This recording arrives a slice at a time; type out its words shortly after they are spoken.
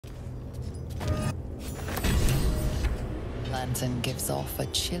lantern gives off a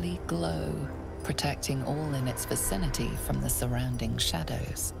chilly glow, protecting all in its vicinity from the surrounding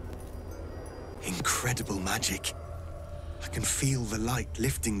shadows. Incredible magic. I can feel the light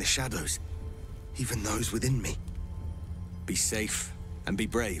lifting the shadows, even those within me. Be safe and be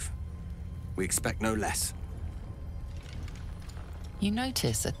brave. We expect no less. You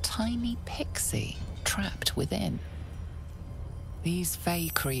notice a tiny pixie trapped within. These fey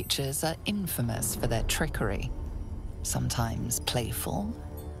creatures are infamous for their trickery, sometimes playful,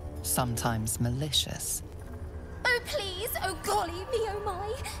 sometimes malicious. Oh please, oh golly me, oh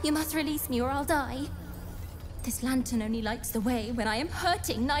my! You must release me or I'll die. This lantern only lights the way when I am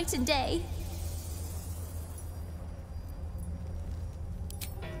hurting night and day.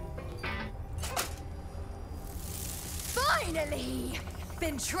 Finally!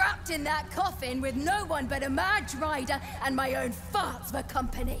 Been trapped in that coffin with no one but a mad rider and my own farts for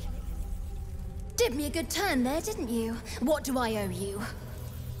company. Did me a good turn there, didn't you? What do I owe you?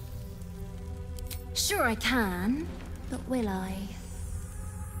 Sure I can, but will I?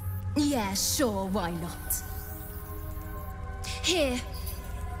 Yeah, sure, why not? Here,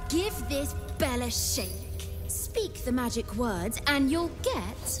 give this bell a shake. Speak the magic words and you'll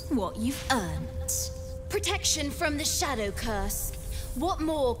get what you've earned. Protection from the shadow curse. What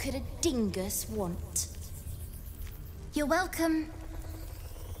more could a dingus want? You're welcome.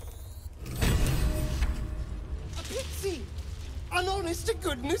 A pixie! An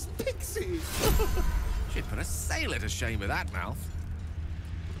honest-to-goodness pixie! She'd put a sailor to shame with that mouth.